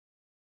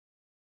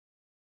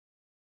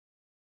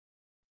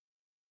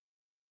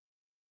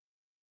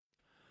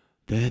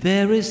That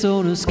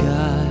Arizona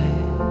sky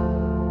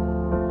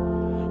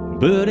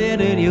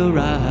burning in your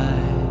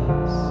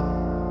eyes.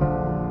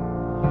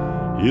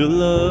 You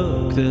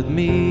looked at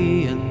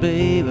me and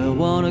babe, I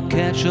wanna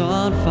catch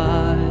on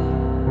fire.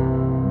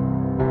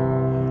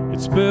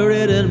 It's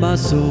buried in my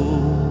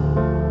soul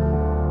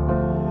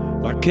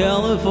like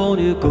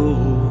California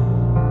gold.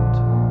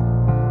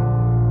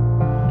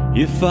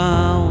 You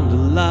found a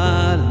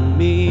light in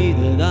me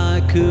that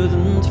I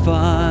couldn't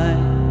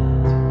find.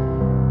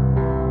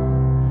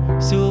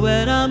 So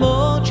when I'm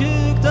all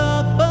choked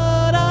up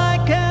but I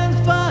can't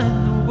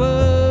find the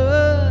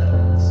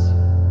words,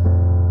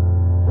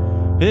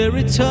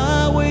 every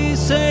time we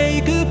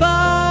say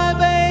goodbye,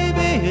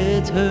 baby,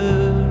 it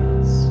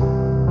hurts.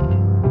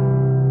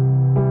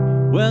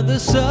 When the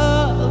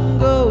sun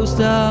goes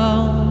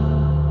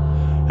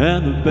down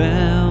and the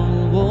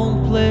band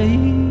won't play,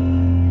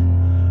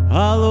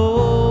 I'll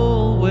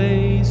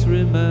always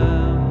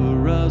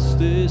remember us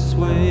this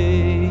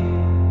way.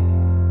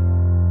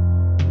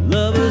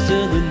 Lovers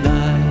in the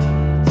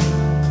night,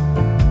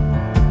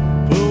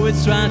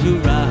 poets trying to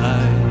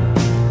write.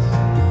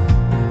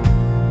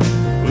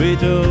 We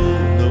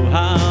don't know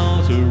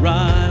how to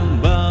rhyme,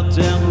 but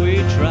then we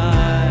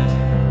try.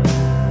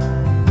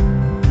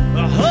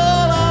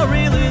 All I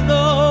really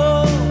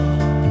know,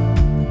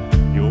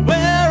 you're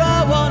where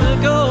I wanna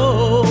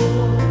go.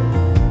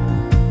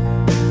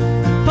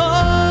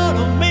 Part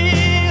of me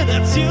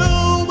that's you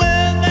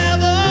will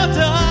never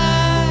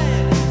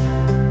die.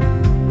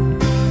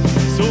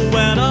 So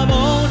when I'm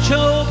all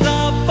choked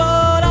up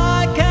but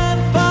I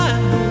can't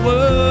find the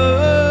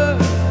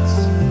words,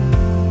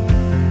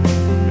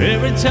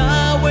 every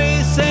time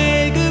we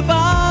say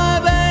goodbye,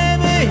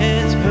 baby,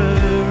 it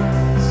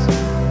hurts.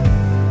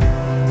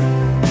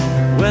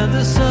 When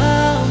the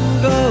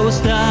sun goes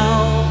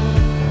down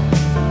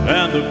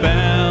and the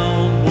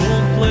band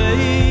won't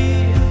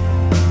play,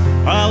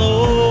 I'll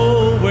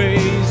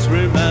always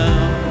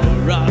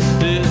remember us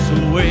this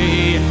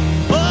way.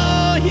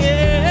 Oh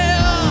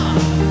yeah,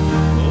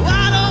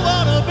 I don't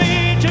wanna be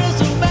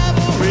just a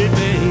memory,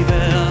 baby.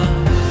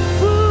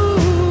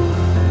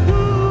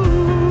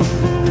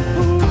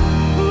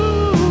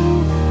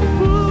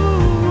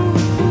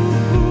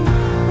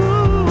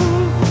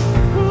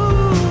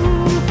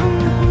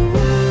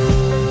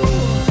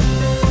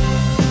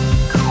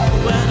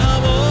 When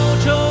I'm all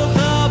choked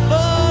up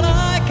but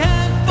I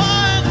can't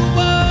find the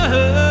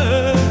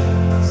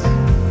words,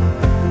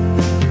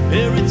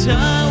 every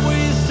time we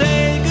say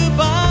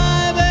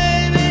goodbye,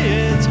 baby,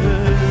 it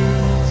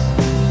hurts.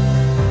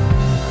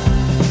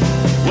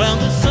 When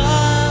the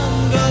sun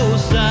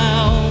goes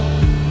down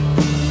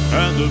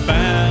and the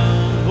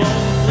band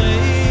won't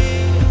play,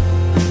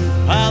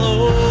 I'll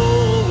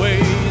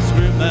always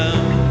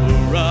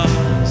remember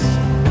us.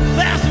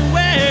 That's the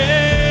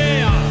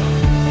way.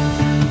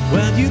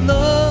 When you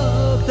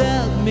looked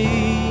at me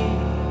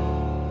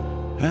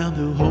and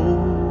the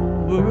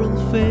whole world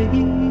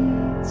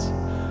fades,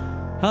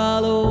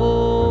 I'll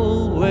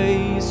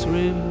always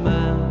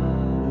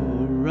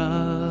remember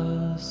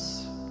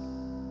us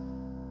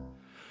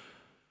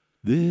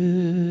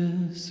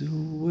this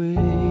way.